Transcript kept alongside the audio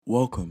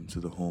Welcome to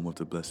the home of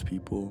the blessed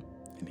people,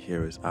 and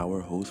here is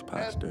our host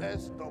pastor,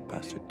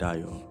 Pastor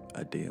Dayo,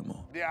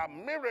 Adeyemo. There are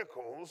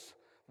miracles,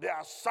 there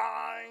are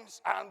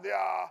signs, and there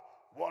are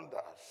wonders.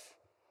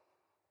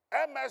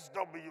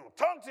 MSW.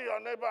 Turn to your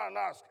neighbor and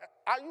ask,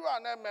 are you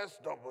an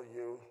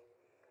MSW?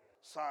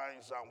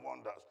 Signs and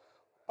wonders.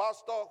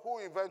 Pastor, who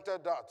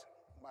invented that?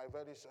 My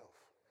very self.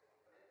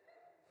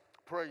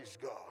 Praise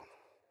God.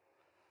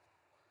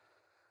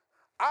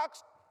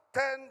 Acts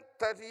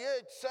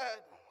 10:38 said,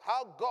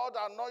 how God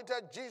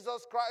anointed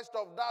Jesus Christ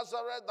of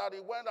Nazareth, that he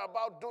went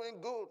about doing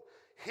good,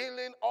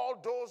 healing all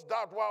those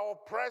that were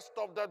oppressed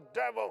of the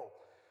devil.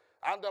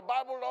 And the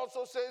Bible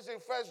also says in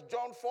 1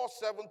 John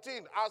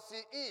 4:17, as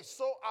he is,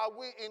 so are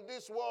we in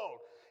this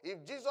world.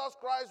 If Jesus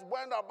Christ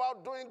went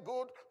about doing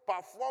good,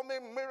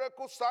 performing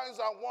miracles, signs,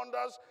 and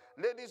wonders,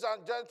 ladies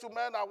and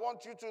gentlemen, I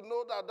want you to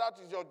know that that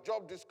is your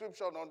job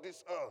description on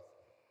this earth.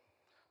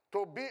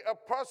 To be a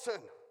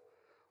person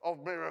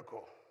of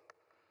miracle.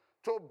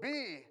 To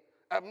be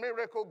a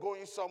miracle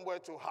going somewhere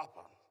to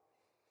happen.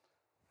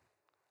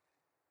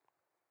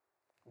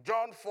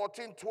 John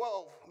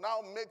 14:12 now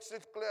makes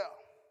it clear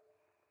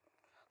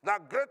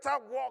that greater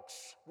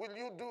works will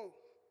you do.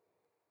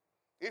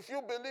 If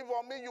you believe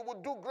on me, you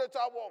will do greater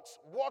works.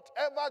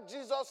 Whatever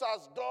Jesus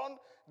has done,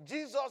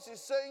 Jesus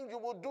is saying you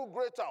will do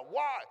greater.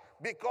 Why?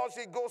 Because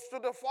he goes to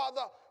the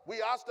Father.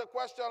 We asked the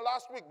question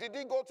last week, did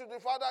he go to the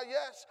Father?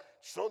 Yes.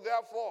 So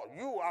therefore,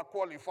 you are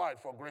qualified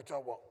for greater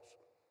works.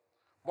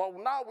 But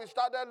now we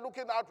started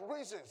looking at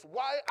reasons.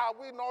 Why are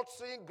we not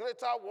seeing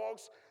greater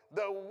works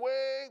the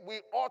way we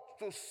ought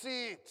to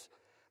see it?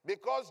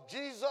 Because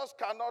Jesus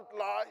cannot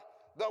lie.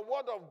 The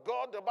word of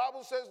God, the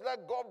Bible says,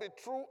 let God be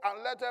true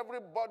and let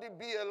everybody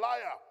be a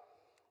liar.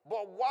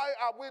 But why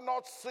are we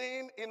not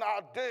seeing in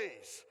our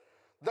days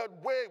the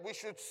way we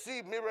should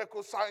see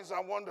miracle signs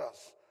and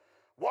wonders?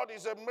 What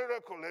is a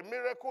miracle? A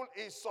miracle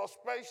is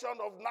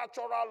suspension of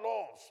natural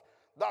laws,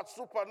 that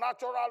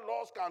supernatural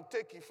laws can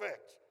take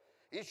effect.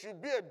 It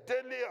should be a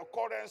daily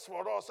occurrence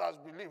for us as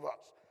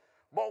believers.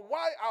 But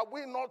why are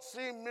we not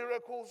seeing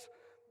miracles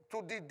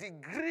to the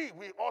degree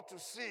we ought to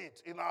see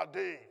it in our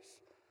days?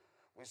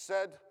 We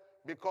said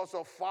because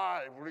of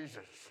 5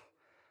 reasons.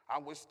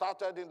 And we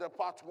started in the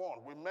part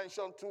 1. We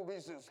mentioned 2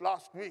 reasons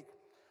last week.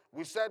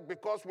 We said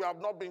because we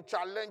have not been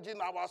challenging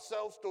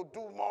ourselves to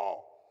do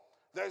more.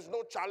 There's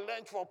no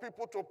challenge for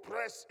people to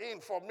press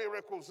in for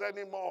miracles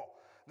anymore.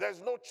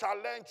 There's no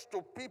challenge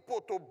to people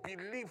to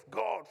believe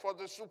God for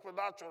the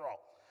supernatural,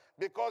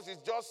 because it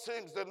just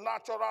seems the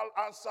natural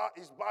answer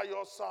is by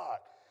your side.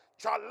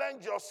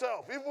 Challenge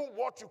yourself, even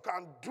what you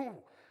can do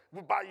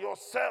by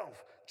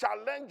yourself.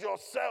 Challenge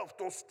yourself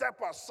to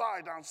step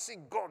aside and see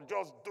God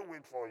just do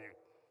it for you.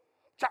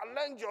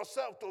 Challenge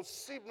yourself to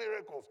see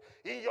miracles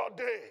in your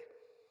day.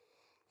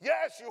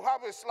 Yes, you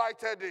have a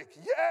slight headache.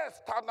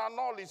 Yes,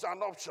 Tylenol is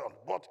an option.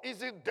 But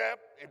isn't there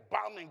a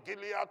balm in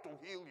Gilead to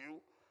heal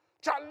you?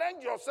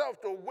 Challenge yourself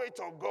to wait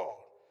on God.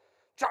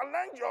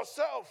 Challenge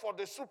yourself for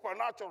the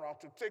supernatural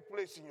to take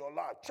place in your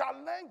life.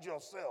 Challenge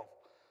yourself.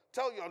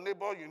 Tell your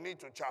neighbor you need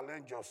to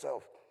challenge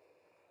yourself.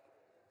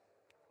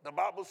 The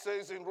Bible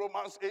says in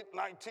Romans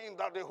 8:19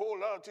 that the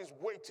whole earth is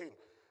waiting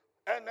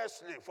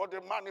earnestly for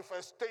the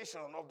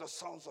manifestation of the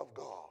sons of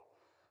God.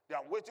 They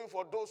are waiting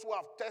for those who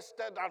have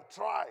tested and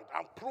tried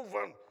and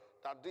proven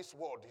that this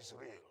word is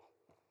real.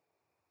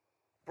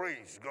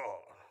 Praise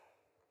God.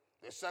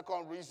 The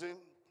second reason,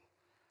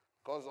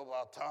 because of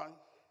our time,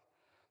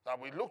 that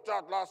we looked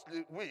at last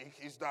week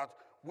is that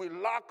we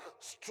lack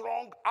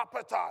strong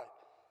appetite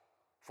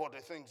for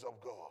the things of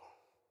God.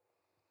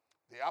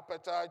 The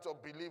appetite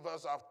of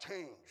believers have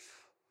changed.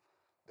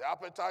 The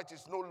appetite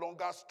is no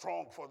longer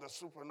strong for the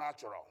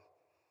supernatural.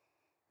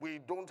 We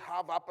don't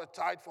have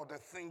appetite for the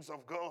things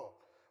of God.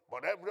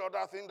 But every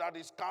other thing that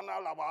is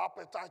carnal, our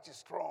appetite is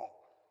strong.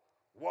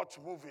 Watch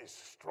movies,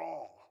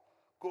 strong.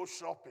 Go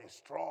shopping,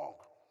 strong.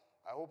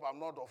 I hope I'm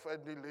not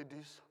offending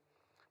ladies,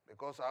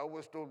 because I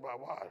always told my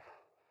wife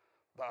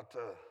that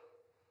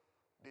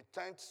the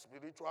 10th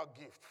spiritual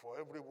gift for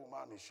every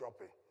woman is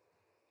shopping.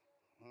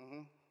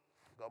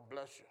 God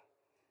bless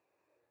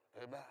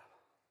you. Amen.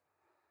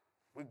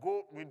 We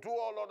do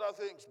all other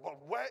things, but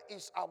where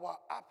is our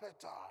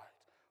appetite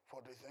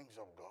for the things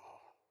of God?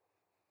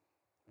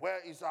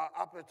 Where is our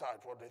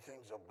appetite for the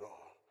things of God?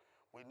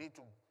 We need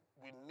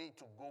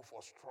to go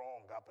for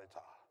strong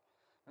appetite.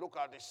 Look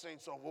at the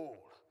saints of old.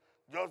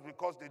 Just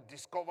because they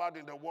discovered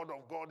in the word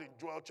of God in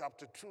Joel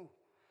chapter 2,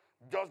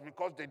 just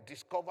because they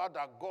discovered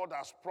that God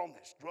has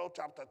promised, Joel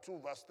chapter 2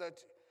 verse 30,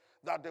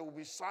 that there will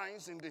be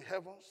signs in the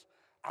heavens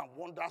and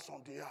wonders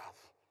on the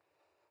earth.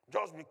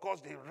 Just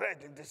because they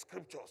read in the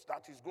scriptures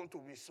that it's going to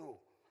be so.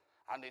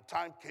 And the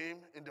time came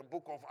in the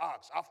book of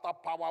Acts, after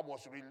power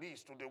was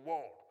released to the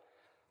world,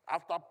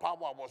 after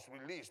power was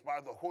released by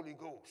the Holy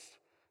Ghost,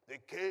 they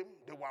came,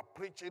 they were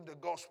preaching the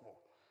gospel.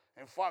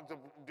 In fact,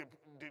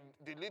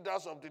 the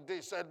leaders of the day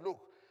said, look,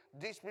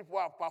 these people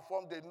have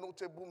performed a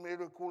notable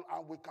miracle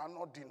and we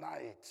cannot deny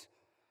it.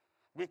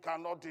 We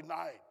cannot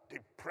deny it. They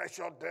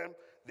pressured them,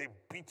 they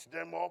beat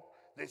them up,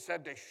 they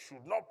said they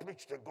should not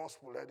preach the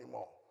gospel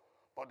anymore.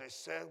 But they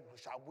said,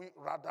 shall we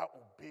rather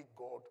obey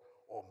God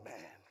or man?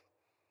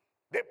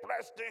 They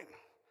pressed in.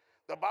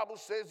 The Bible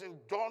says in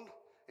John,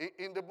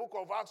 in the book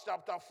of Acts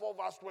chapter 4,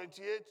 verse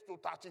 28 to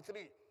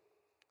 33,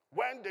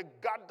 when they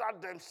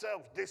gathered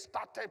themselves, they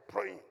started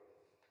praying.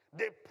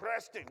 They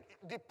pressed in.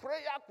 The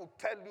prayer could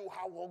tell you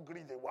how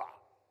hungry they were.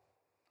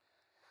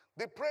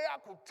 The prayer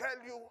could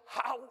tell you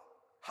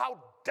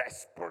how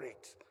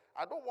desperate.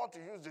 I don't want to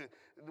use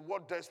the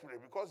word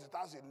desperate because it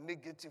has a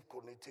negative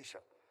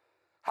connotation.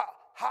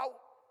 How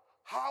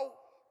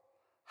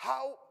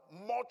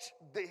much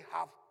they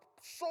have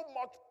so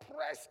much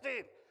pressed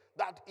in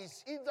that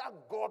it's either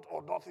God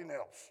or nothing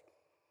else.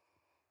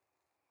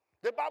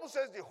 The Bible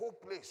says the whole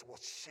place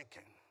was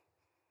shaken.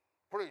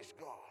 Praise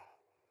God.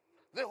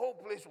 The whole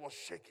place was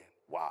shaken.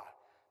 Why?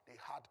 They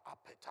had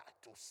appetite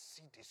to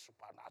see the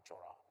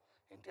supernatural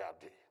in their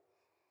day.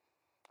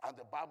 And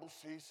the Bible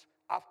says,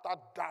 after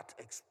that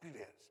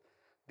experience,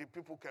 the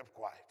people kept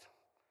quiet.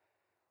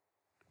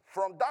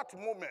 From that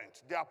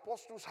moment, the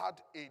apostles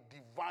had a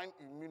divine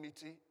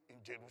immunity in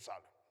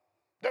Jerusalem.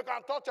 They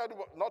can touch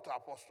anybody, not the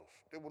apostles.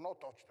 They will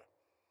not touch them.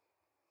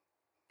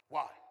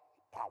 Why?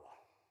 Power.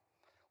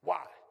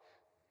 Why?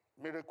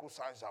 Miracle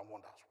signs and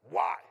wonders.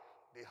 Why?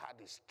 They had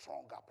a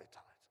strong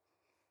appetite.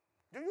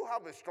 Do you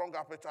have a strong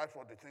appetite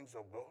for the things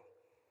of God?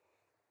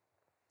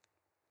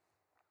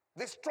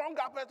 The strong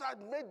appetite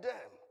made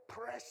them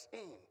press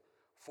in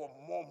for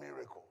more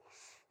miracles.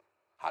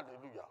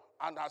 Hallelujah.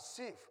 And as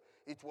if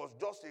it was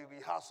just a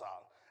rehearsal,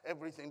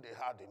 everything they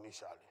had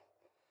initially.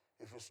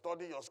 If you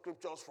study your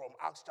scriptures from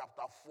Acts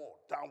chapter 4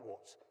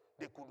 downwards,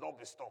 they could not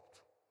be stopped.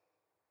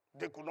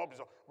 They could not be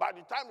stopped. By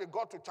the time they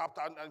got to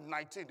chapter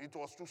 19, it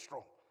was too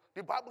strong.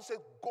 The Bible says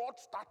God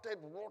started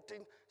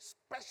working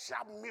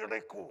special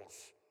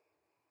miracles.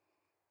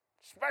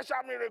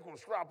 Special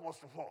miracles through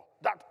Apostle Paul.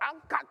 That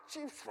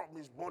handkerchiefs from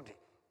his body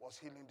was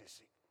healing the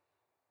sick.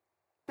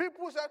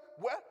 People said,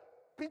 well,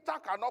 Peter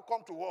cannot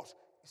come to us.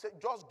 He said,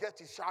 just get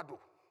his shadow.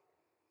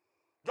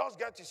 Just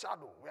get his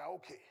shadow. We are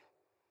okay.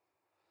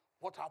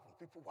 What happened?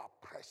 People were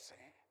pressing.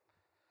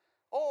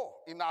 Oh,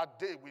 in our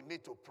day, we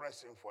need to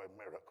press in for a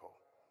miracle.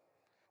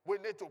 We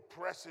need to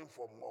press in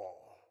for more.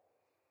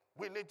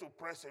 We need to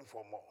press in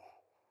for more.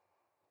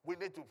 We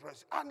need to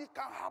press. And it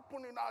can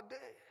happen in our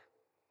day.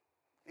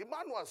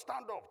 Emmanuel,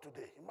 stand up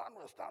today.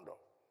 Emmanuel, stand up.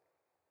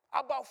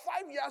 About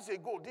 5 years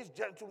ago, this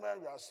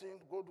gentleman you are seeing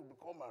going to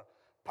become a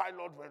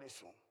pilot very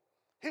soon.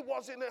 He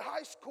was in a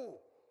high school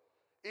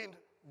in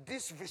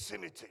this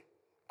vicinity,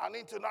 an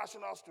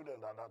international student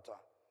at that time.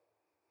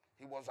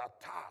 He was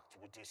attacked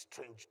with a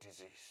strange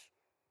disease.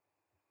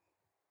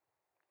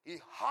 He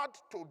had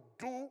to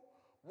do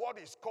what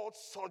is called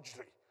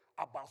surgery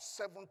about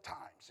 7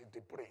 times in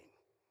the brain.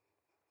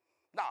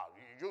 Now,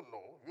 you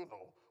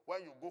know,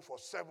 when you go for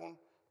 7,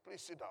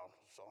 please sit down,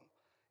 son.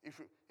 He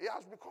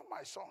has become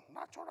my son,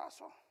 natural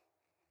son.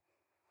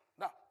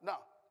 Now,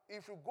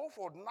 if you go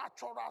for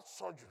natural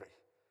surgery,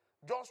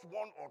 just 1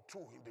 or 2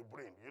 in the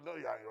brain, you know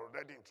you are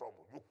already in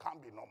trouble. You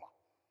can't be normal.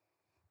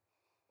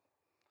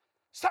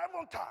 7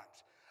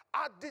 times.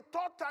 At the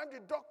 3rd time,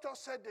 the doctor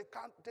said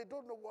they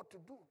don't know what to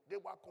do. They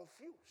were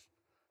confused.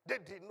 They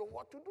didn't know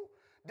what to do.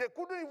 They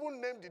couldn't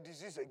even name the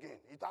disease again.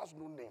 It has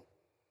no name.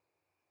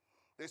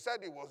 They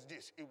said it was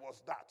this, it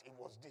was that, it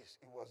was this,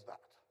 it was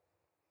that.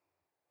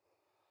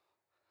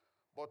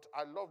 But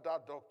I love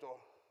that doctor,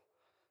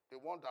 the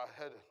one that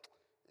had it.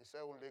 He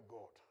said only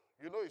God.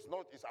 You know,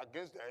 it's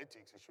against the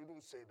ethics. He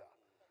shouldn't say that.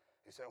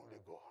 He said only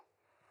God.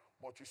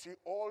 But you see,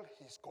 all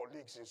his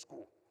colleagues in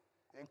school,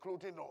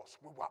 including us,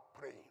 we were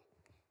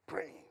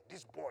praying.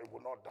 This boy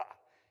will not die.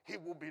 He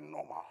will be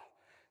normal.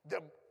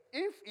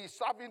 If he's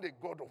serving the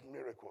God of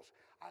miracles,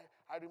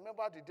 I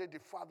remember the day the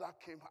father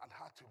came and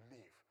had to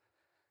leave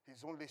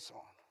his only son.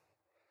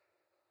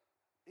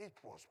 It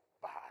was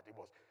bad.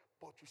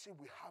 But you see,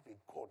 we have a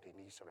God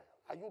in Israel.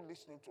 Are you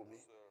listening to me?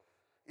 Yes,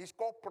 it's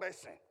called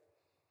pressing.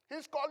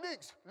 His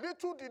colleagues,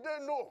 little did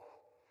they know.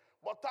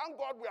 But thank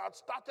God we had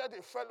started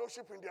a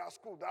fellowship in their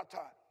school that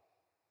time.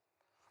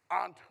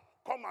 And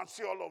come and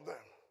see all of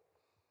them.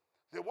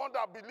 The one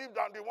that believed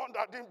and the one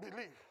that didn't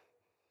believe.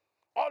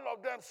 All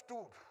of them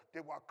stood. They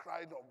were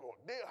crying on God.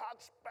 They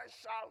had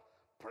special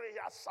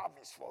prayer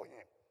service for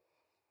him.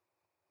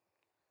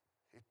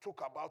 It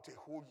took about a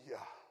whole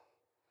year.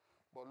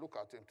 But look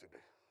at him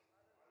today.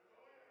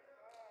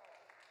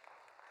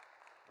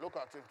 Look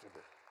at him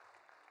today.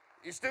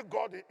 Is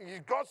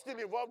God still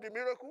involved in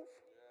miracles?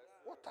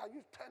 Yes. What are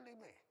you telling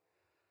me?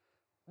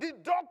 The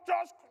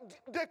doctors,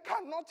 they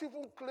cannot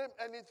even claim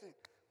anything.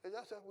 They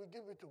just say, we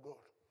give it to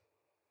God.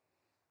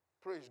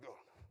 Praise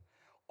God.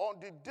 On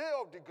the day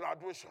of the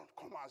graduation,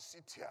 come and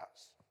see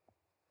tears.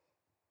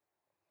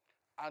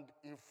 And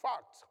in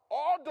fact,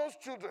 all those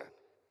children,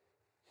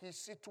 his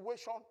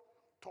situation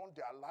turned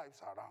their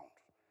lives around.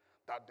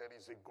 That there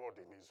is a God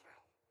in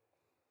Israel.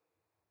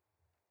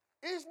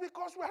 It's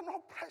because we are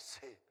not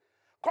pressing.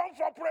 Come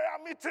for prayer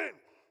meeting.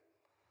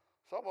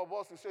 Some of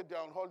us will say they're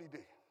on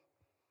holiday.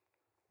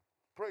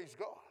 Praise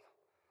God.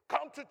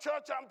 Come to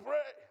church and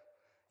pray.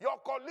 Your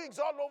colleagues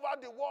all over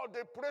the world,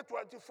 they pray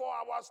 24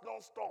 hours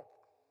non-stop.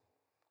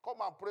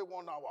 Come and pray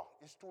 1 hour.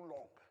 It's too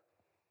long.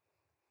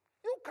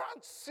 You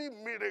can't see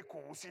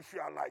miracles if you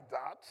are like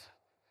that.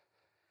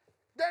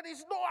 There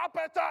is no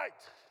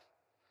appetite.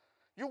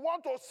 You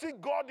want to see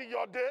God in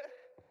your day?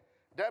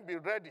 Then be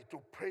ready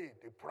to pay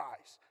the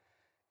price.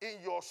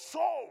 In your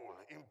soul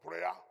in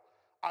prayer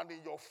and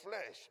in your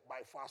flesh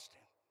by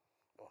fasting.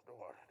 No, don't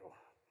worry.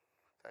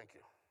 Thank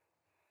you.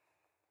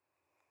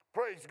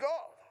 Praise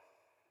God.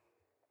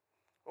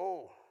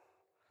 Oh,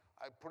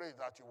 I pray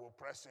that you will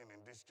press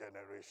in this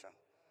generation.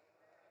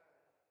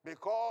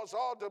 Because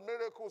all the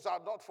miracles are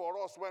not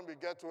for us when we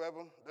get to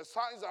heaven. The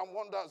signs and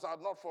wonders are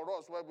not for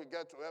us when we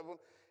get to heaven.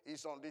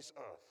 It's on this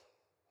earth.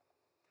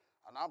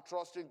 And I'm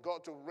trusting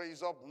God to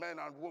raise up men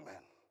and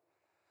women,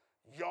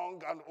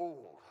 young and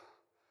old,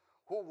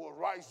 who will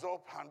rise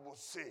up and will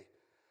say,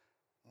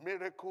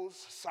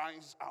 miracles,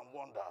 signs, and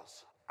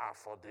wonders are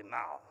for the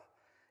now.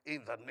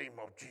 In the name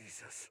of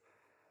Jesus.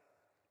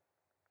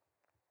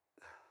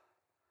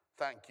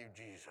 Thank you,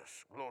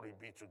 Jesus. Glory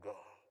be to God.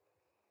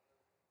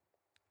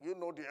 You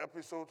know the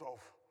episode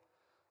of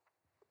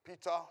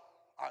Peter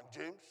and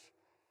James?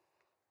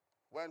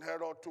 When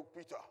Herod took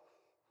Peter.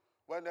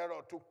 When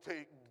Herod took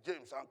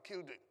James and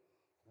killed him.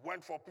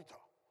 Went for Peter.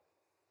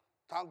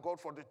 Thank God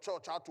for the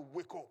church had to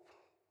wake up.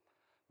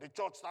 The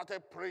church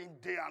started praying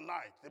day and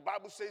night. The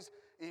Bible says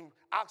in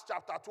Acts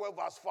chapter 12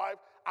 verse 5,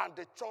 and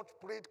the church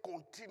prayed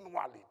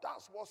continually.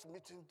 That's what's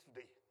meeting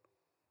today.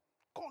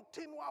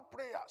 Continual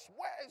prayers.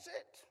 Where is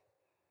it?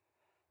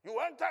 You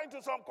enter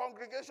into some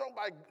congregation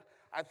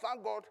I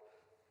thank God,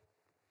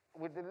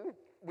 with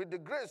the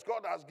grace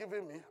God has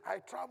given me, I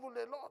travel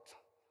a lot.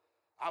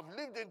 I've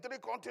lived in 3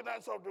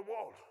 continents of the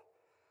world.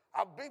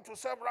 I've been to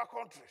several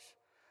countries.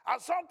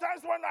 And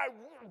sometimes when I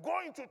go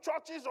into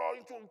churches or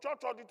into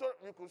church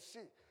auditorium, you could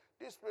see,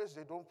 this place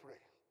they don't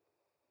pray.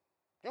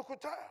 You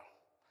could tell.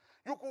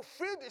 You could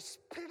feel the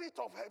spirit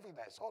of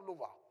heaviness all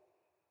over.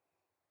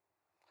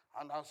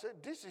 And I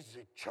said, this is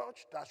a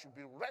church that should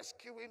be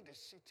rescuing the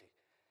city.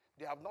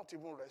 They have not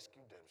even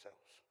rescued themselves.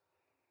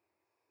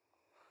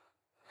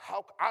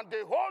 And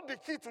they hold the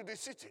key to the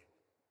city.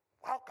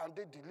 How can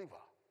they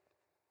deliver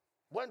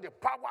when the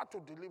power to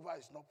deliver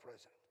is not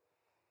present?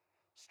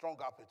 Strong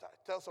appetite.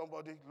 Tell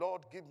somebody,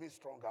 Lord, give me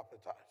strong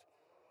appetite.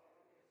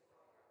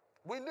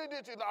 We need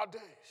it in our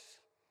days.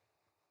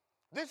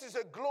 This is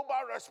a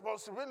global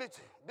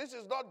responsibility. This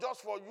is not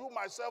just for you,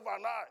 myself,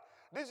 and I.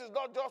 This is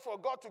not just for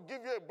God to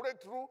give you a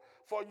breakthrough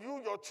for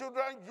you, your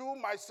children, you,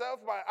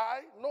 myself, my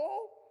I.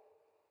 No.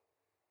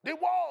 The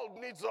world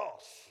needs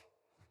us.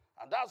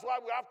 And that's why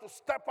we have to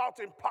step out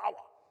in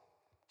power.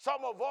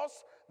 Some of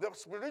us, the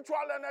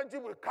spiritual energy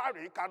we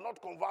carry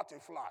cannot convert a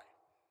fly.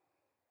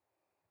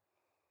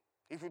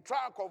 If you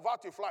try and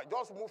convert a fly,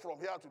 just move from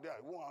here to there.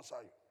 It won't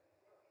answer you.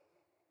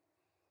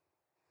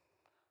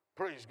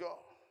 Praise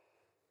God.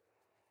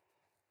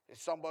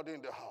 Is somebody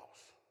in the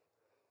house?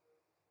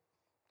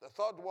 The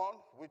third one,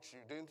 which you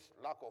didn't,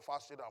 lack of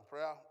fasting and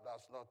prayer,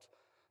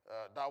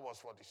 that was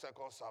for the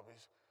second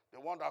service. The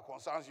one that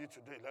concerns you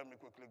today, let me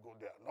quickly go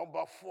there.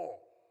 Number four,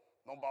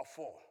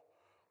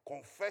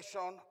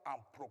 confession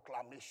and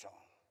proclamation.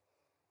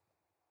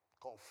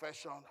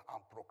 Confession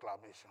and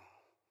proclamation.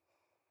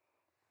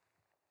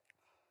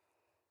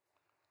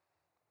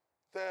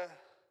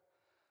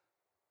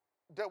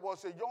 There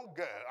was a young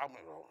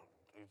girl,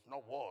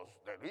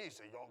 there is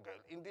a young girl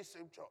in this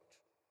same church.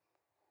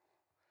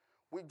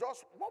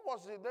 What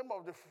was the name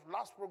of the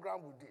last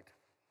program we did?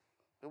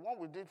 The one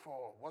we did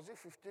for, was it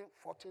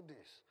 14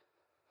 days?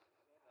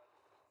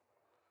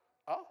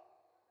 Huh?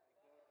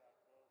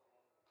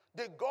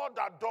 The God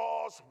that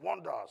does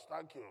wonders.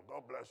 Thank you.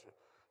 God bless you.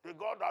 The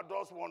God that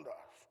does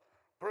wonders.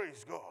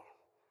 Praise God.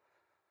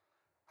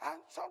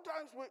 And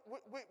sometimes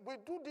we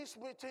do these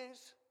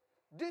meetings.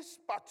 This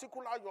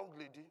particular young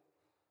lady,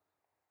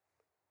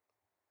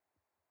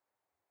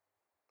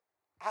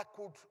 I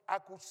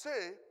could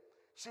say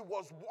she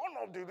was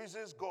one of the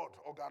reasons God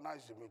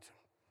organized the meeting.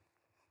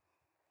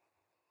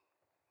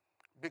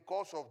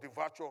 Because of the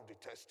virtue of the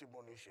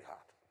testimony she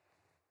had.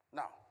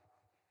 Now,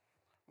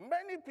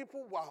 many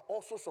people were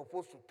also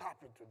supposed to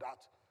tap into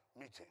that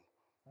meeting,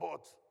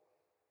 but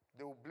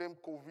they will blame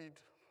COVID.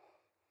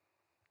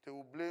 They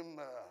will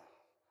blame,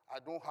 I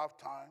don't have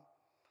time.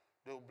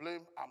 They will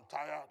blame, I'm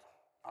tired,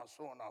 and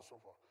so on and so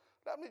forth.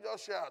 Let me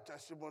just share a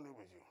testimony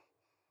with you.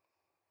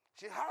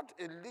 She had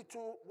a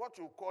little, what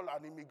you call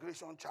an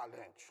immigration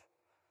challenge,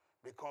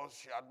 because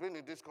she had been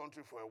in this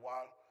country for a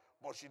while,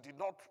 but she did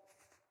not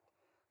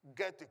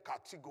get a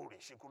category.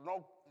 She could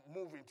not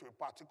move into a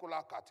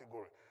particular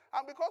category.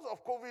 And because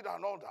of COVID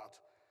and all that,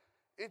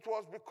 it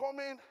was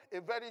becoming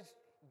a very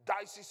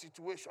dicey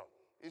situation.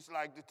 It's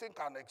like the thing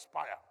can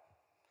expire,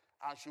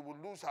 and she would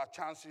lose her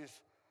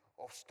chances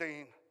of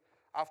staying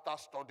after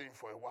studying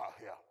for a while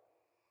here.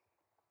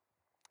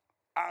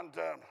 And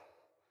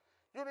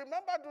you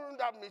remember during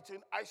that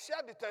meeting, I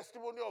shared the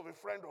testimony of a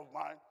friend of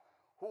mine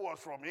who was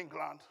from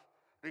England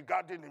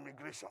regarding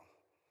immigration.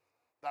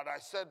 That I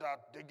said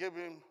that they gave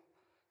him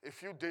a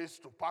few days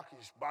to pack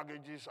his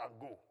baggages and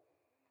go.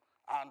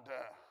 And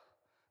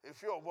a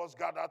few of us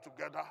gathered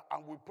together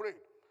and we prayed.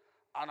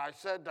 And I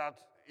said that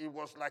it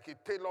was like a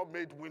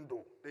tailor-made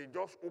window. They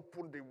just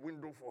opened the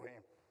window for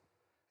him.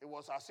 It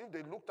was as if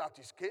they looked at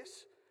his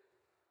case,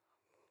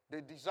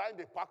 they designed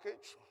the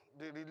package,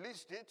 they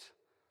released it,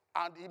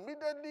 and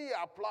immediately he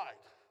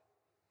applied.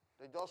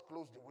 They just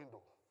closed the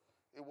window.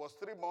 It was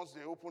 3 months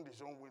they opened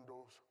his own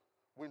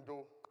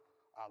window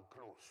and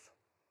closed.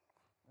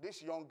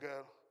 This young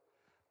girl,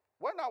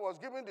 when I was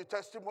giving the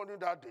testimony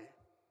that day,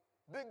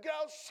 the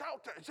girl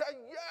shouted, said,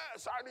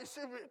 yes, I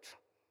receive it.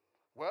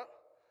 Well,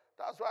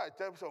 that's why I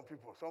tell some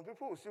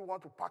people will still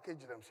want to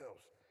package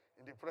themselves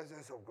in the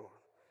presence of God.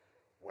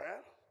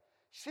 Well,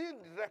 she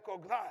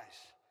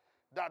recognized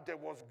that there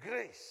was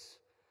grace,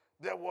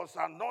 there was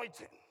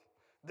anointing,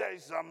 there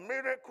is a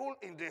miracle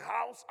in the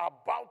house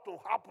about to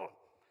happen.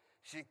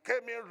 She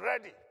came in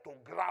ready to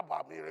grab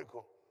her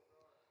miracle.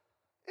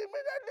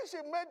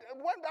 Immediately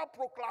when that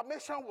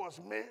proclamation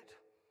was made,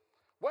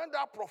 when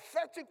that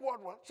prophetic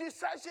word was, she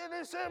said she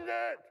received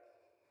it.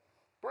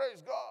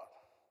 Praise God.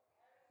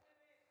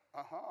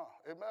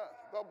 Amen.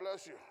 God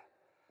bless you.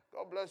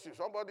 God bless you.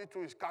 Somebody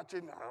too is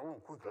catching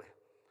quickly.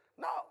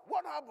 Now,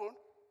 what happened?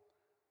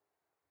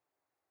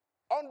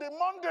 On the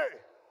Monday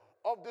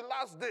of the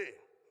last day,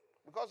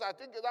 because I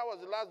think that was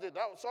the last day,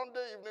 that was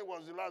Sunday evening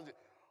was the last day.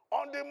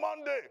 On the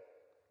Monday,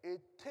 a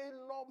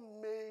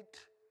tailor-made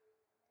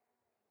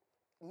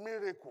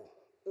miracle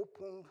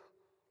opened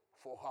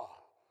for her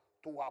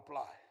to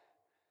apply.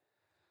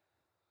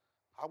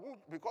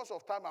 Because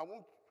of time, I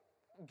won't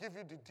give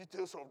you the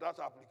details of that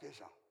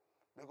application.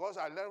 Because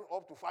I learned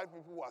up to 5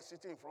 people who are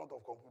sitting in front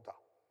of computer.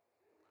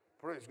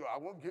 Praise God.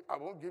 I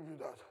won't give you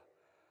that.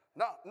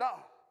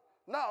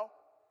 Now,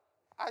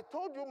 I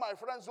told you my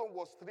friend zone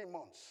was 3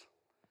 months.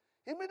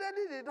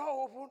 Immediately the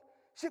door opened.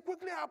 She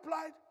quickly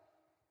applied.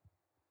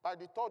 By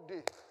the 3rd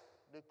day,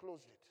 they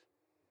closed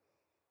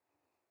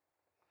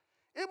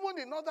it. Even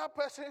another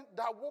person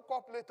that woke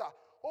up later,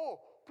 oh,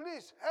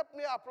 please help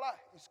me apply,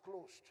 it's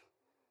closed.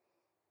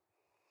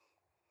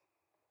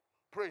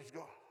 Praise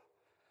God.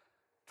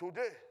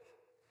 Today,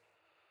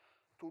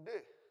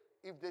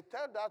 if they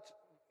tell that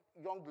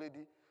young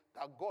lady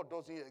that God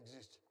doesn't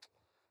exist,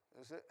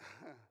 they say,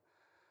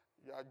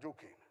 you are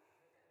joking.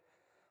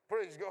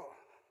 Praise God.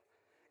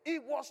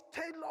 It was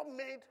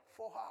tailor-made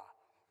for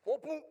her.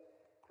 Open,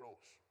 close.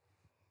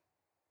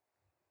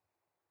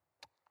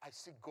 I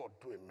see God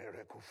do a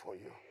miracle for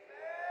you.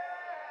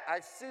 I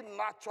see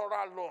natural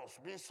laws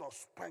being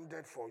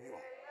suspended for you.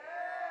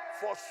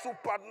 For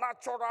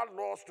supernatural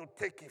laws to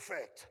take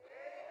effect.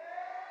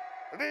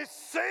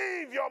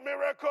 Receive your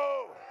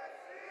miracle.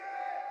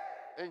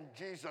 In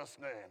Jesus'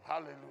 name.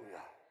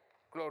 Hallelujah.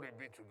 Glory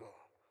be to God.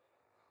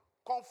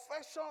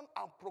 Confession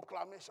and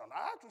proclamation.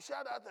 I have to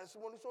share that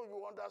testimony so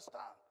you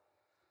understand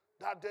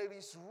that there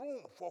is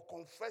room for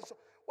confession.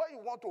 When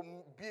you want to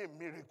be a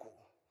miracle,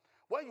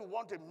 when you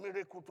want a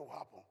miracle to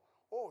happen,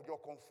 your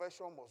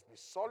confession must be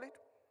solid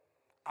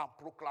and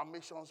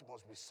proclamations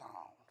must be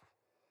sound.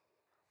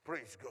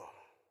 Praise God.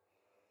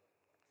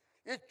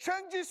 It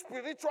changes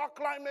spiritual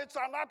climates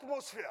and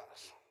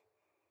atmospheres.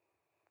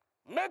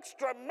 Makes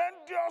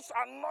tremendous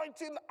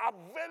anointing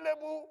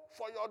available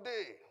for your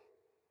day.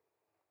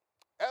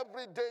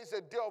 Every day is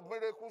a day of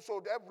miracles,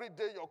 so every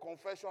day your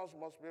confessions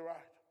must be right.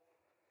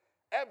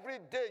 Every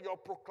day your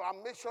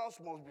proclamations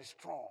must be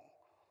strong.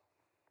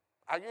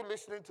 Are you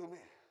listening to me?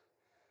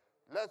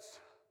 Let's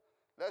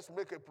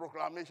make a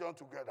proclamation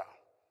together.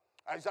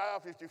 Isaiah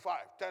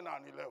 55, 10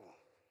 and 11.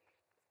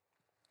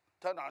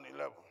 10 and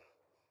 11.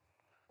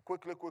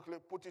 Quickly,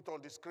 put it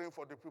on the screen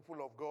for the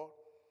people of God.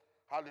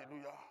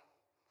 Hallelujah.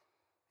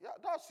 Yeah,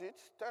 that's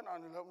it. 10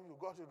 and 11, you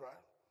got it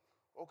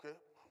right. Okay.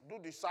 Do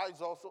the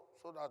sides also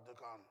so that they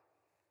can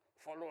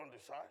follow on the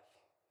sides.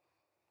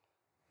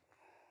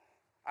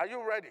 Are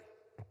you ready?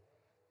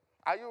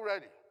 Are you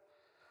ready?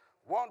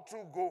 1, 2,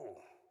 go.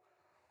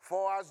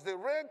 For as the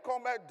rain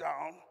cometh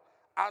down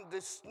and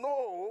the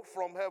snow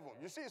from heaven.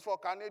 You see, it's for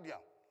Canadian.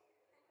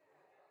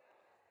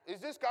 Is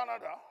this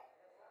Canada?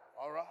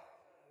 All right.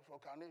 It's for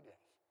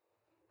Canadians.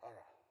 All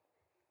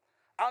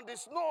right. And the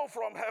snow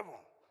from heaven.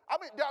 I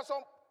mean, there are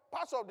some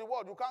parts of the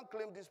world you can't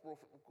claim this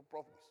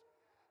prophecy.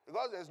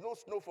 Because there's no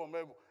snow from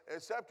heaven,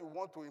 except you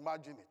want to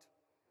imagine it.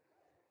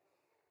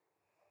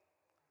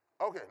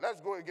 Okay, let's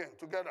go again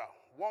together.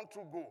 1,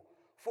 2, go.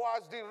 For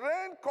as the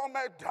rain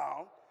cometh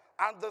down,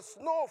 and the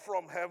snow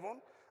from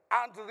heaven,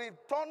 and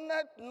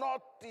returneth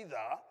not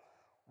thither,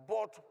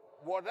 but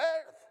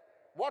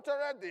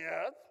watereth the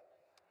earth,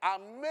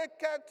 and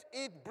maketh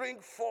it bring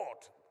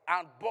forth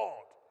and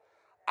bud,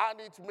 and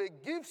it may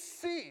give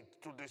seed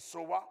to the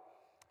sower,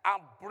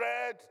 and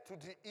bread to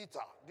the eater.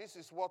 This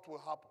is what will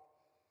happen.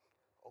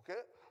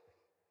 Okay?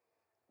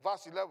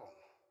 Verse 11.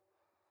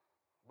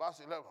 Verse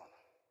 11.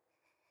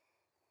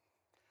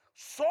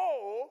 So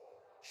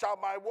shall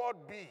my word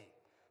be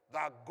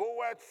that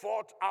goeth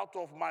forth out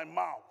of my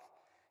mouth.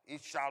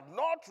 It shall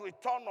not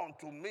return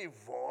unto me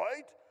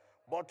void,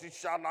 but it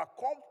shall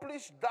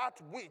accomplish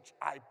that which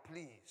I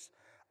please,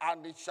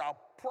 and it shall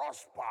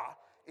prosper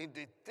in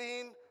the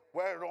thing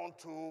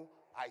whereunto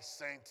I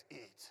sent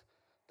it.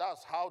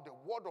 That's how the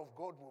word of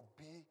God will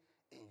be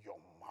in your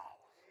mouth.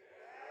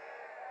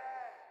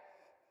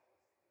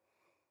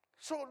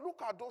 So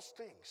look at those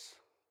things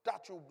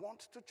that you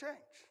want to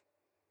change.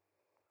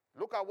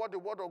 Look at what the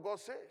word of God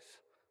says.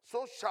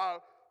 So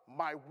shall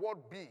my word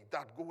be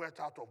that goeth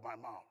out of my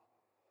mouth.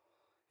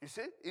 You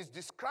see, it's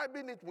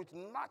describing it with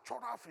natural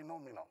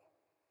phenomena.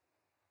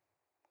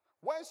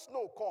 When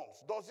snow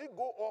comes, does it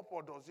go up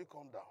or does it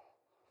come down?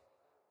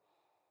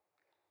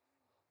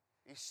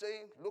 He's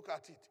saying, look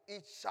at it.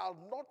 It shall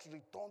not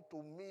return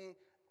to me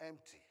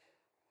empty.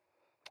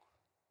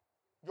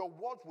 Your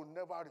word will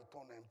never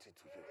return empty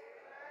to you.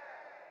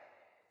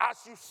 As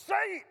you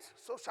say it,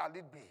 so shall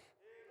it be.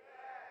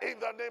 In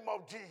the name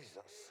of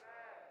Jesus.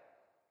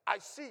 I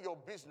see your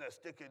business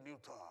take a new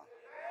turn.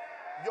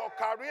 Your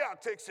career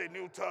takes a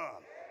new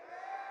turn.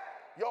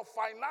 Your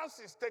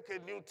finances take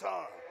a new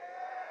turn.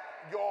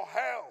 Your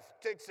health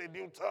takes a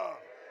new turn.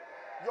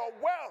 Your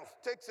wealth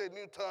takes a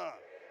new turn.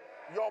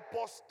 Your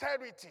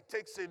posterity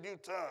takes a new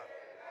turn.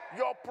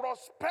 Your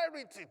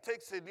prosperity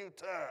takes a new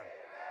turn.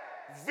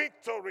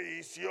 Victory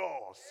is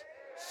yours.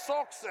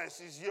 Success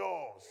is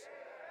yours.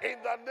 In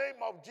the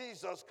name of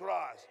Jesus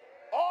Christ.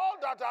 All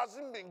that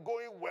hasn't been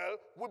going well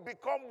will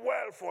become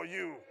well for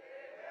you.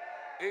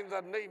 In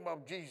the name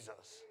of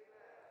Jesus.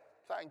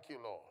 Thank you,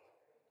 Lord.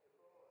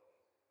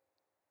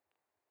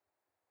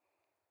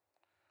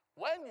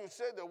 When you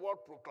say the word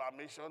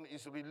proclamation,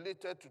 is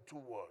related to two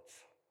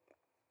words.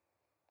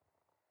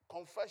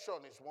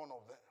 Confession is one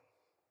of them.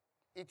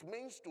 It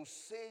means to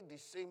say the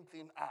same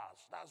thing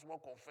as. That's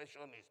what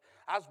confession is.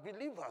 As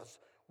believers,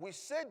 we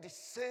say the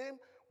same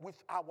with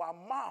our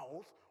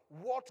mouth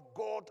what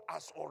God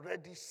has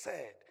already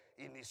said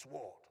in his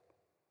word.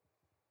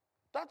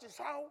 That is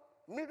how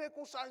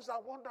miracle signs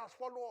and wonders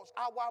follow us.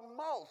 Our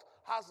mouth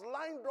has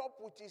lined up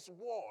with his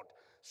word.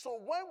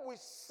 So when we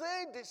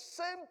say the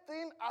same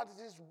thing as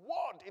his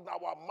word in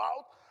our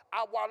mouth,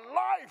 our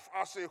life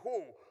as a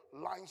whole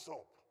lines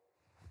up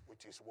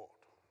with his word.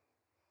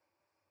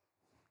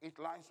 It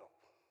lines up.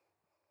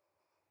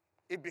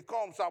 It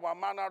becomes our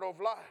manner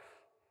of life.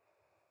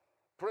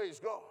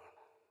 Praise God.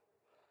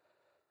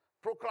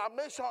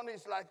 Proclamation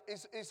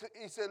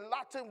is a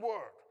Latin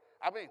word.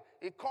 I mean,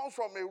 it comes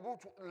from a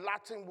root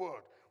Latin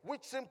word,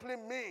 which simply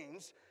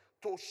means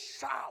to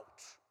shout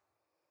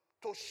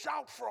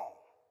from.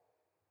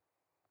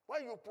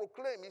 When you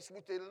proclaim, it's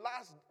with a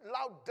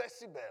loud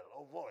decibel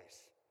of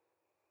voice.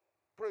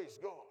 Praise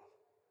God.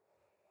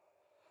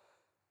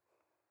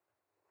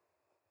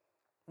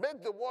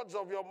 Make the words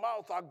of your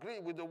mouth agree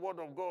with the word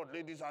of God,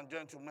 ladies and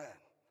gentlemen.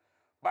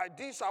 By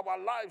this, our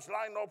lives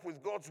line up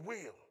with God's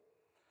will.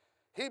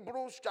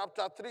 Hebrews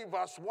chapter 3,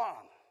 verse 1.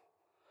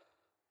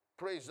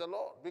 Praise the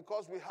Lord.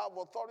 Because we have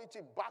authority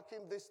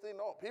backing this thing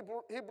up.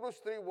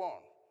 Hebrews 3:1.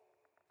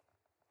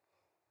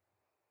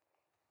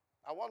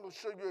 I want to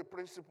show you a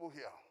principle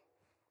here.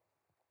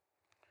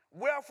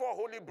 Wherefore,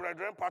 holy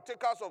brethren,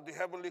 partakers of the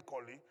heavenly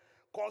calling,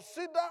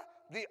 consider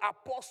the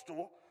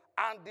apostle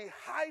and the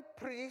high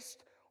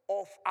priest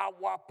of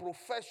our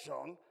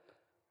profession,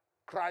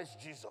 Christ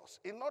Jesus.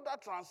 Another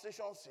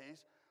translation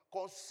says,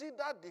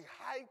 consider the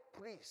high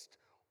priest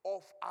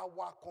of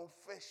our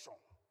confession.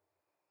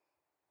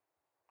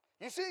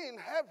 You see, in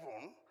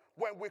heaven,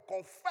 when we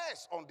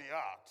confess on the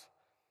earth,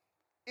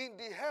 in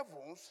the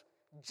heavens,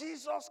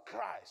 Jesus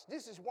Christ,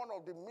 this is one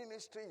of the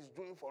ministries he's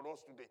doing for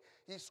us today.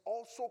 He's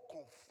also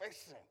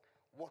confessing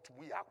what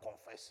we are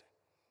confessing.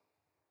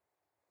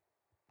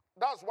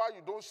 That's why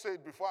you don't say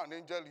it before an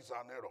angel is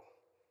an error.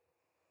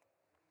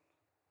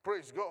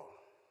 Praise God.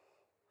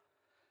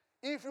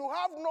 If you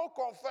have no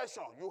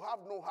confession, you have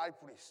no high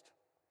priest.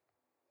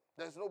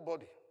 There's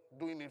nobody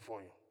doing it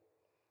for you.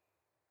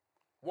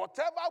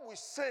 Whatever we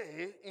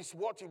say is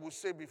what he will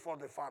say before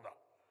the Father,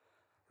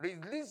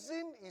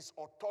 releasing his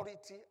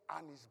authority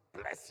and his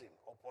blessing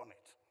upon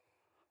it.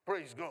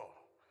 Praise God.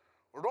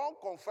 Wrong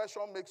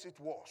confession makes it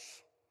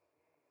worse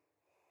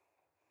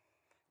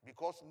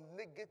because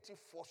negative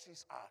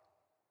forces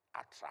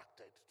are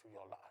attracted to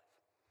your life.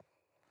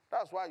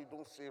 That's why you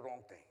don't say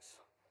wrong things.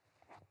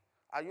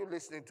 Are you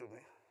listening to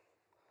me?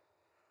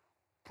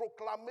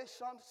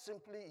 Proclamation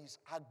simply is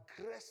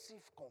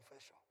aggressive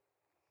confession.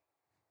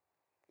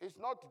 It's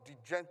not the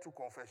gentle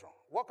confession.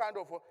 What kind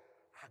of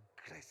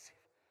aggressive?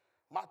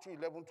 Matthew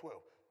 11:12.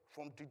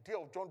 From the day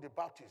of John the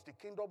Baptist, the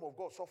kingdom of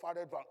God suffered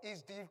violence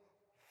is the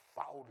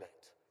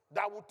violent.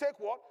 That will take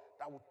what?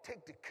 That will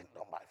take the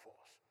kingdom by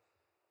force.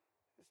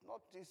 It's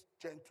not this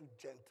gentle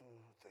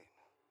thing.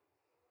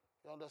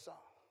 You understand?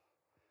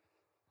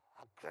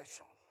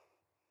 Aggression.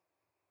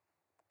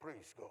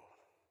 Praise God.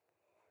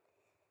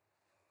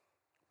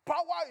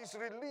 Power is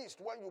released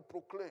when you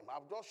proclaim.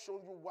 I've just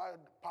shown you why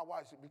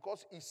power is,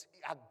 because it's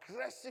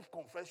aggressive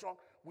confession.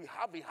 We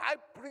have a high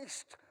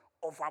priest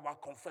of our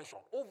confession.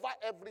 Over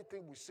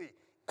everything we say,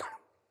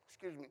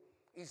 excuse me,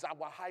 is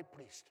our high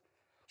priest.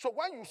 So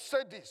when you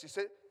say this,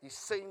 he's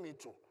saying it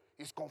too.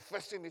 He's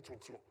confessing it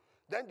with you.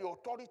 Then the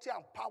authority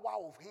and power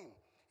of him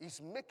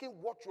is making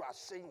what you are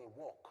saying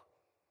work.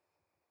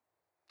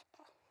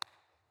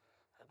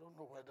 I don't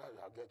know whether you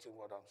are getting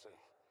what I'm saying.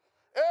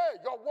 Hey,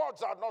 your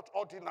words are not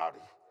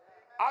ordinary.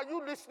 Are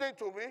you listening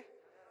to me?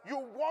 You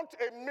want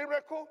a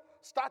miracle?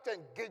 Start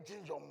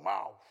engaging your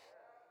mouth.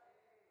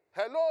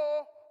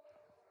 Hello?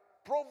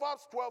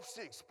 Proverbs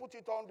 12:6. Put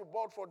it on the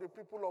board for the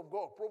people of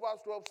God.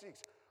 Proverbs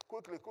 12:6.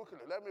 Quickly.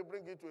 Let me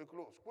bring it to a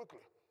close. Quickly.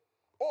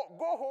 Oh,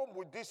 go home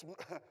with this.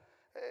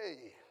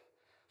 Hey,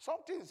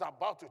 something is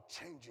about to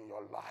change in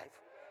your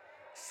life.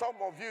 Some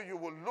of you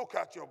will look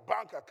at your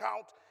bank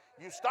account.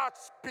 You start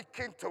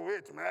speaking to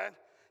it, man.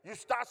 You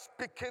start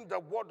speaking the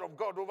word of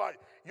God over it.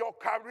 Your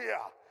career,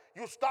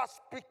 you start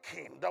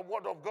speaking the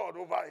word of God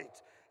over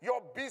it.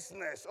 Your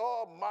business,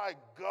 oh my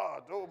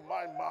God, oh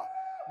my.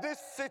 This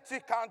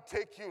city can't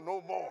take you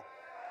no more.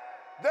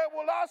 They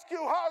will ask you,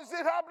 how is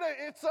it happening?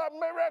 It's a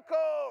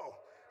miracle.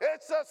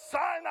 It's a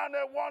sign and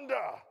a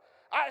wonder.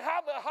 I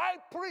have a high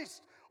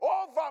priest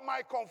over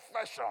my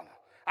confession,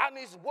 and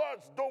his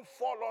words don't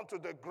fall onto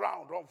the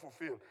ground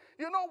unfulfilled.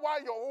 You know why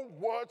your own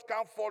words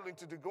can't fall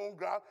into the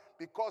ground?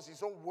 Because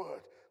his own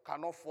word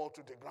cannot fall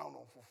to the ground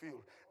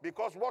unfulfilled.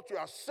 Because what you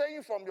are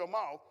saying from your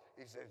mouth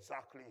is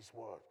exactly his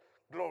word.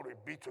 Glory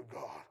be to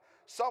God.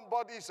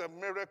 Somebody is a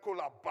miracle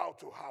about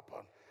to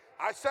happen.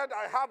 I said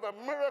I have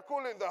a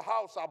miracle in the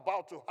house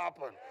about to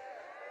happen.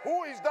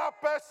 Who is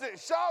that person?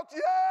 Shout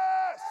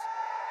yes!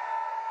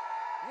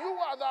 You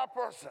are that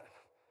person.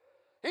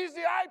 He's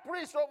the high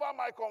priest over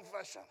my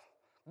confession.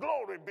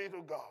 Glory be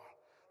to God.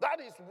 That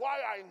is why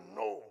I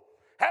know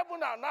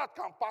heaven and earth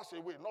can pass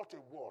away. Not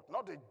a word,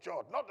 not a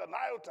jot, not an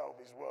iota of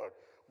his word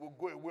will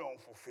go away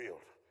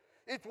unfulfilled.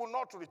 It will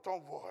not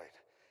return void.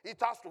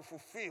 It has to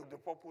fulfill the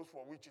purpose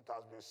for which it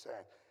has been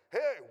sent.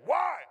 Hey,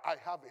 why? I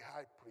have a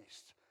high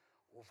priest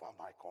over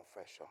my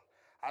confession.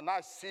 And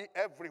I see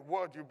every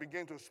word you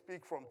begin to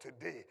speak from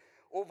today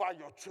over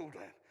your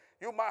children.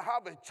 You might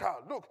have a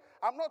child. Look,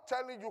 I'm not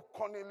telling you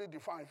cunningly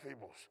define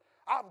fables.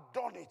 I've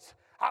done it.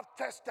 I've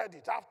tested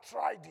it. I've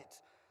tried it.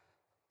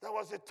 There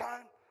was a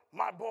time,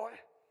 my boy,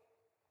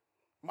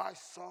 my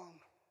son,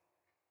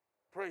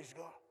 praise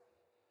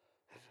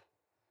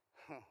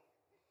God.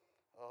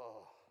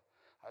 Oh,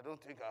 I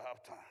don't think I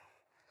have time.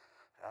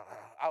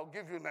 I'll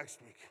give you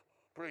next week.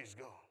 Praise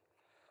God.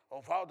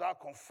 Of how that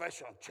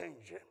confession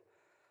changed him.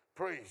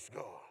 Praise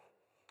God.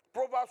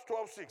 Proverbs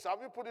 12:6.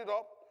 Have you put it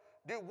up?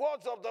 The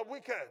words of the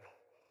wicked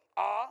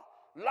are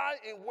lie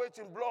in wait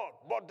in blood,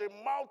 but the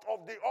mouth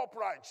of the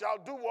upright shall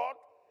do what?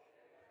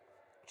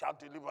 Shall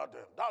deliver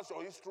them. That's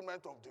your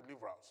instrument of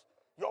deliverance.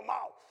 Your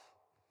mouth.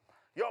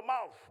 Your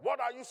mouth.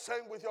 What are you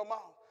saying with your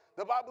mouth?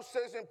 The Bible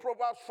says in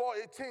Proverbs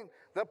 4:18,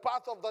 the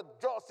path of the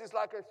just is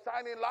like a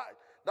shining light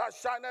that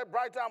shineth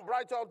brighter and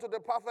brighter unto the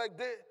perfect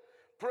day.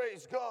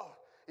 Praise God.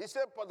 He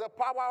said, for the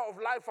power of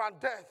life and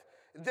death,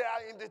 they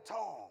are in the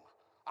tongue.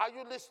 Are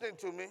you listening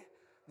to me?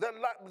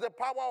 The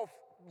power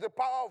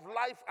of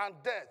life and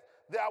death,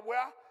 they are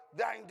where?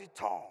 They are in the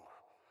tongue.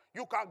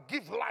 You can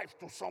give life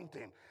to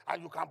something,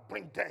 and you can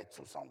bring death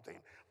to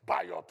something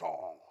by your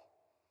tongue.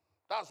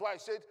 That's why I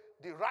said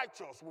the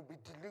righteous will be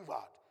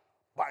delivered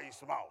by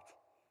his mouth.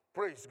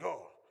 Praise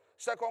God.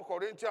 2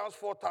 Corinthians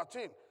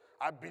 4:13.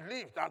 I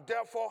believed, and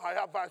therefore I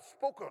have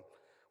spoken.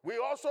 We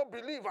also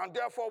believe, and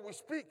therefore we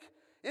speak.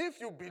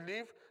 If you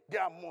believe,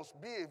 there must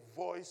be a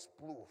voice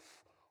proof.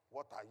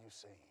 What are you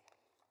saying?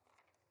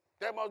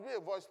 There must be a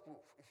voice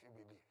proof if you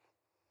believe.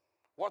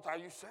 What are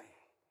you saying?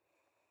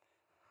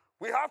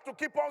 We have to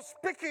keep on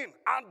speaking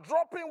and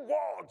dropping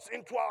words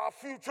into our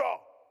future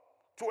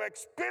to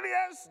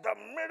experience the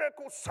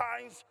miracle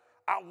signs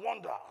and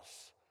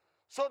wonders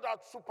so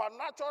that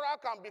supernatural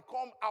can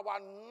become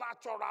our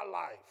natural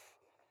life.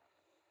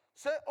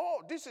 Say,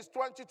 oh, this is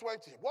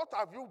 2020. What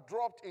have you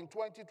dropped in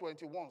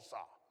 2021, sir?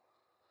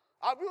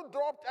 Have you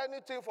dropped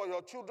anything for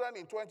your children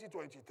in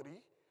 2023?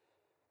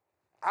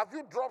 Have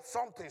you dropped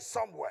something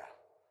somewhere?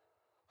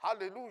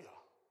 Hallelujah.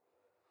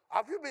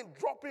 Have you been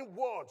dropping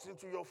words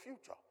into your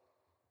future?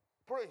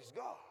 Praise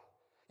God.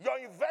 Your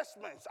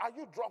investments, are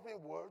you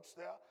dropping words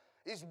there?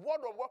 Is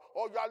word of word,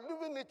 or you are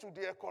leaving it to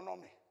the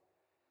economy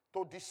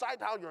to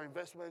decide how your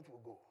investment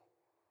will go?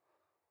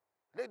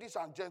 Ladies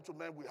and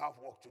gentlemen, we have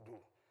work to do.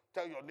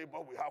 Tell your neighbor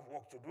we have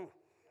work to do.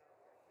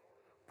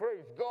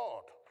 Praise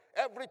God.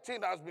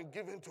 Everything has been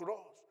given to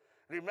us.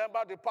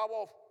 Remember the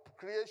power of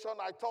creation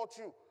I taught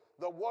you.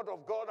 The word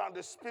of God and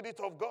the spirit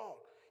of God.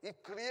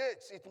 It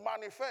creates, it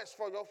manifests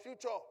for your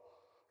future.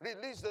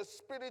 Release the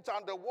spirit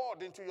and the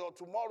word into your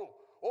tomorrow.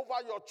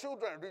 Over your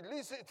children,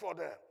 release it for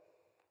them.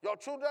 Your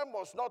children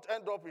must not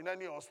end up in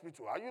any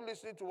hospital. Are you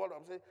listening to what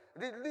I'm saying?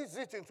 Release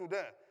it into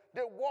them.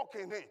 They walk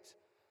in it.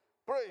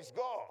 Praise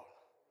God.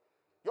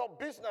 Your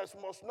business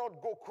must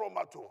not go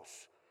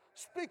comatose.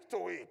 Speak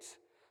to it.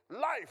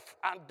 Life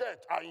and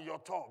death are in your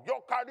tongue.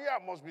 Your career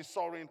must be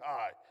soaring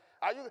high.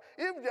 Are you?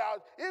 If there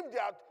are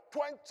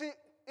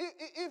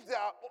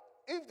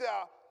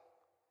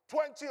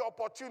 20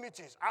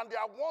 opportunities and there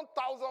are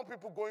 1,000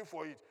 people going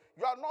for it,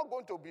 you are not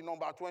going to be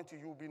number 20.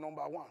 You will be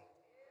number 1.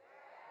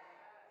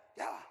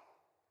 Yeah.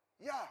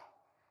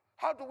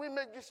 How do we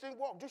make this thing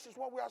work? This is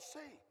what we are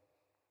saying.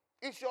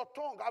 It's your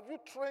tongue. Have you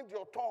trained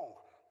your tongue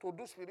to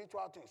do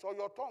spiritual things? Or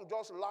your tongue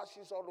just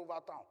lashes all over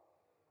town?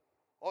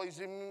 Or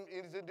is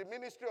it the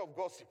ministry of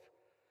gossip?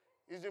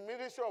 Is the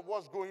ministry of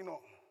what's going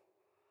on?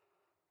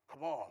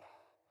 Come on.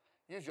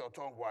 Use your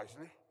tongue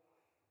wisely.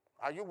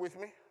 Are you with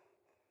me?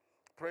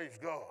 Praise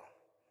God.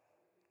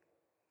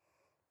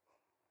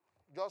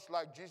 Just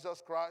like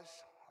Jesus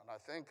Christ, and I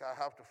think I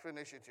have to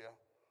finish it here.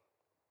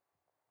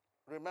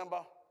 Remember,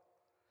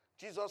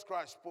 Jesus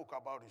Christ spoke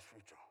about his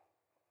future.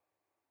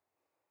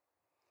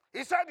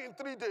 He said in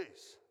 3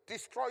 days,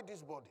 destroy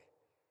this body.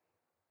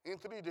 In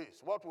 3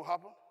 days, what will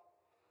happen?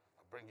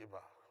 I'll bring it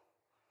back.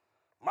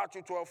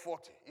 Matthew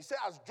 12:40. He said,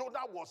 as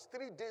Jonah was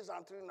 3 days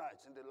and 3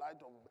 nights in the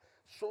light of,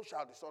 so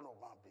shall the Son of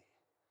Man be.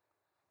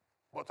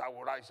 But I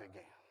will rise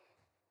again.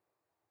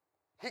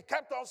 He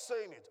kept on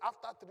saying it.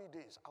 After 3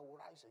 days, I will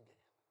rise again.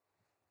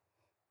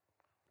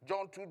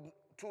 John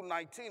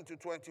 2:19 to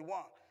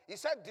 21. He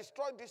said,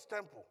 destroy this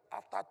temple.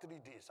 After 3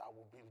 days, I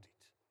will build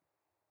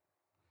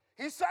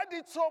it. He said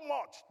it so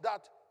much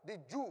that the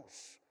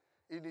Jews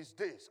in his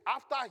days,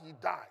 after he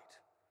died,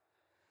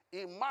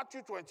 in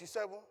Matthew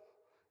 27,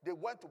 they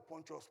went to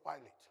Pontius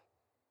Pilate.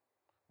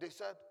 They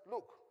said,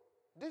 look,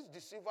 this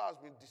deceiver has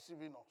been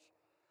deceiving us.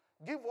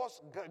 Give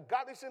us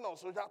garrison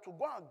us so that to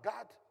go and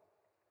guard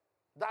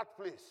that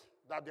place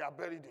that they are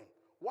buried in.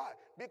 Why?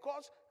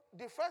 Because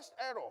the first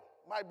error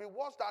might be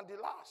worse than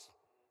the last.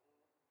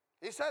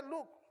 He said,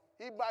 look,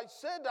 he might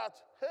say that,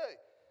 hey,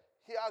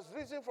 he has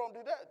risen from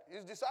the dead.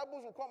 His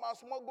disciples will come and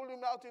smuggle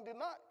him out in the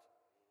night.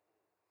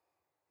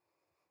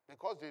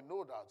 Because they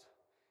know that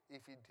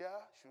if he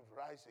dare should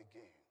rise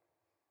again,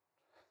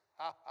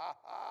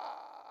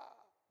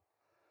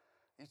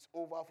 it's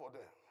over for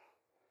them.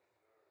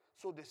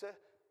 So they said,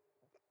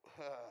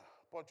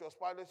 Pontius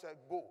Pilate said,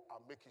 go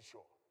and make it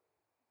sure.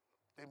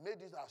 They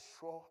made it as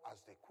sure as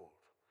they could.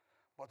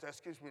 But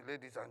excuse me,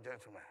 ladies and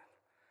gentlemen,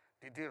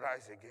 did he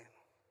rise again?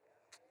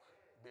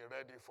 Be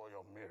ready for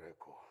your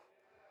miracle.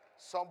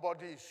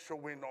 Somebody is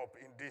showing up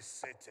in this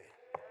city.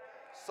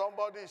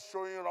 Somebody is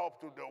showing up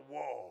to the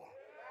world.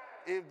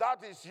 If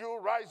that is you,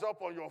 rise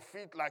up on your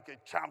feet like a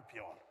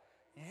champion.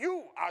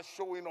 You are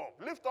showing up.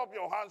 Lift up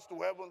your hands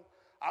to heaven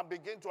and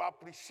begin to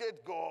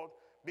appreciate God.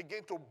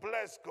 Begin to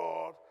bless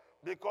God,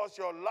 because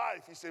your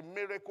life is a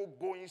miracle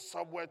going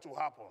somewhere to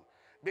happen.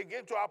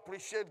 Begin to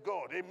appreciate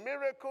God. A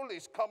miracle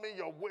is coming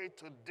your way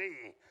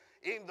today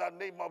in the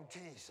name of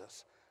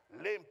Jesus.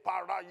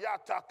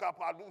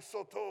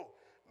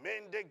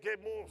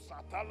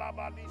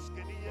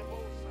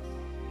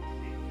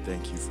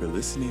 Thank you for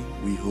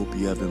listening. We hope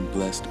you have been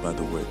blessed by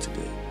the word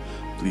today.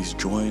 Please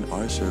join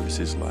our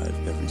services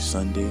live every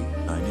Sunday,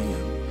 9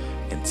 a.m.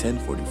 and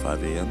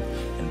 10:45 a.m.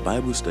 and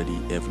Bible study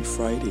every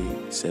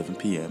Friday, 7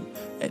 p.m.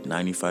 at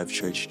 95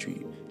 Church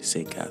Street,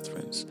 St.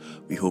 Catharines.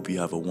 We hope you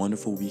have a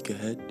wonderful week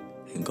ahead,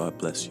 and God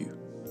bless you.